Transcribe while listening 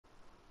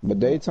But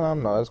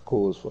daytime, no, that's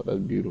cool as fuck. That's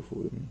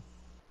beautiful to me.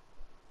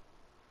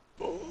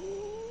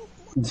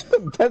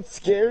 That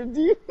scared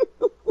you?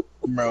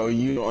 Bro,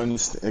 you don't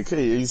understand.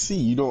 Okay, you see,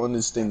 you don't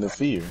understand the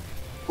fear.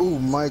 Ooh,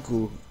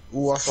 Michael.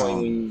 Ooh, I saw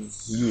You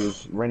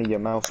was running your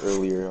mouth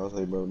earlier. I was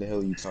like, bro, what the hell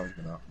are you talking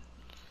about?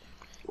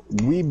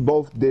 We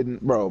both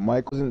didn't, bro.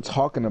 Mike wasn't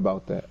talking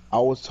about that. I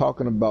was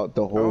talking about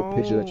the whole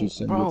picture that you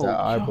sent me with that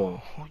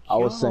eyeball. I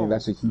was saying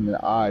that's a human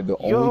eye. The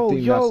only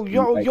thing that's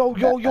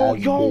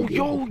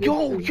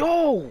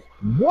yo.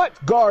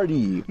 What,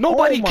 Guardy?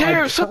 Nobody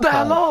cares. Shut the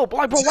hell up.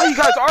 Like, bro, why are you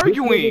guys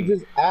arguing?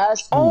 Just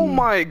asked me. Oh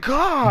my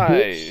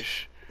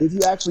gosh. If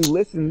you actually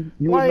listen,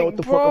 you would know what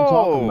the fuck I'm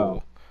talking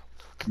about.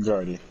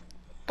 Guardy.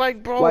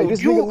 Like, bro, like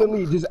this nigga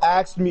literally just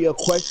asked me a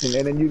question,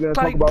 and then you're gonna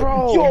talk about.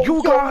 Bro,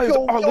 you guys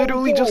are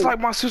literally just like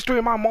my sister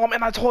and my mom,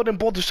 and I told them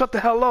both to shut the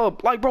hell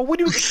up. Like, bro, what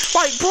do you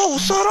like, bro?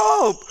 Shut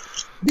up.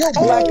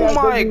 Oh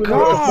my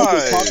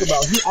god!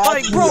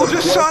 Like, bro,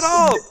 just shut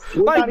up!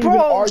 Like,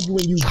 bro, both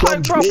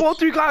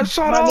of you guys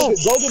shut up!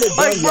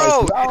 Like,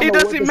 bro, it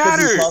doesn't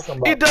matter!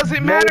 It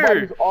doesn't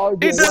matter!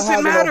 It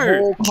doesn't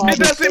matter! It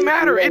doesn't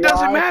matter! It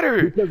doesn't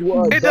matter!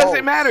 It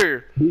doesn't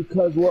matter!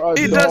 Because we're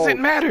adults. It doesn't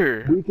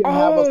matter!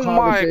 Oh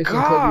my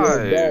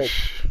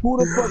gosh! Who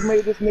the fuck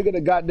made this nigga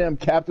the goddamn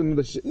captain of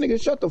the shit?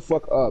 Nigga, shut the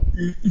fuck up.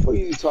 What are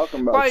you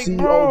talking about? Like,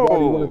 CEO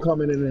bro, wanna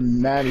come in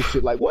and manage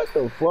shit. Like, what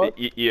the fuck?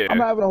 Yeah. I'm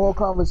having a whole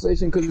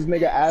conversation because this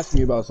nigga asked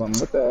me about something.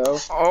 What the hell?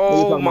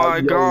 Oh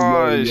my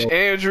gosh,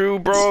 Andrew,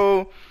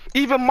 bro.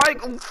 Even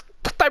Michael,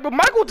 type of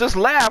Michael just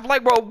laughed.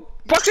 Like, bro,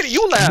 why couldn't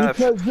you laugh?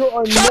 Because you're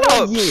annoying. Shut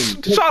up!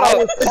 Shut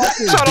up!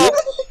 Shut up!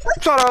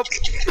 Shut up!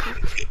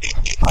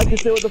 I can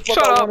say what the fuck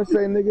I want to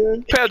say,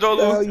 nigga. Pedro Lu.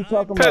 What the hell you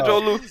talking Pedro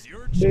about? Lu.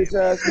 Bitch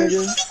ass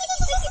nigga.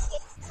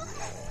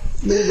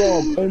 Nigga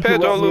gonna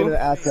interrupt me and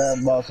ask that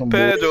about some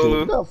bullshit. Pedro Lu.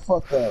 Shut the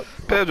fuck up.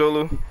 Pedro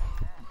Lu.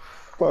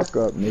 Fuck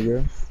up,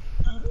 nigga.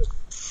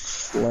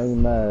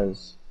 Lame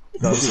ass.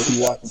 That's what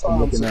you watching from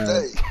looking at.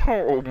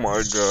 Oh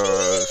my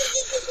gosh.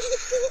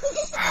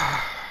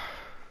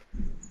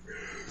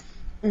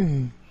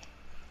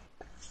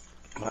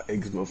 My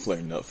eczema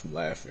flaring up from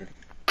laughing.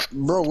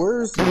 Bro,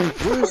 where's God,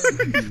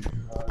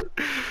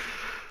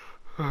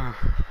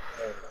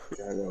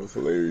 that was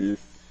hilarious.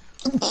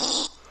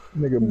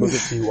 Nigga Booker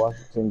T.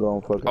 Washington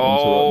going fucking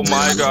oh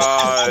my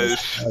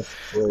gosh.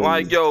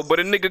 Like, yo,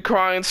 but a nigga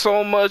crying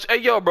so much. Hey,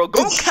 yo, bro,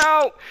 go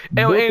count.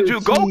 Hey, Andrew,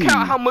 go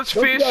count how much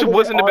fish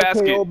was in the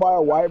basket. RKO by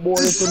a whiteboard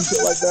or some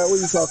shit like that? What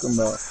are you talking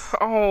about?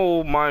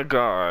 Oh my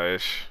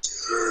gosh.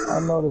 I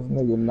know this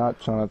nigga not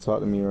trying to talk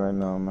to me right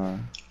now,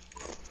 man.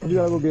 You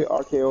gotta go get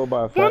RKO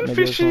by a fat One nigga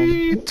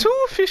fishy,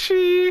 two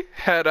fishy,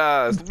 head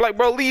ass. Like,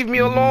 bro, leave me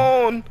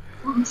alone.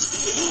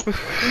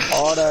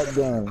 All that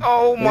done.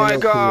 Oh my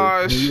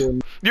gosh.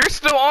 You're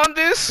still on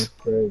this?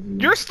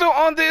 You're still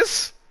on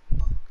this?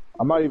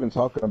 I'm not even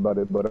talking about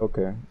it, but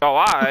okay. Oh,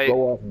 alright.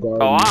 Go off,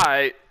 guard. Oh,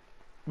 alright.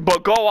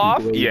 But go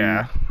off?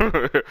 Yeah.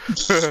 I'm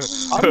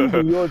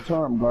using your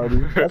term,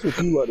 Guardy. That's what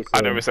you let us say.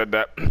 I never said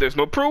that. There's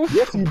no proof.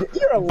 Yes, you did.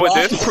 You're a but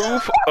there's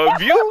proof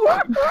of you.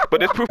 But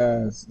there's proof.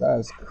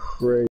 That's crazy.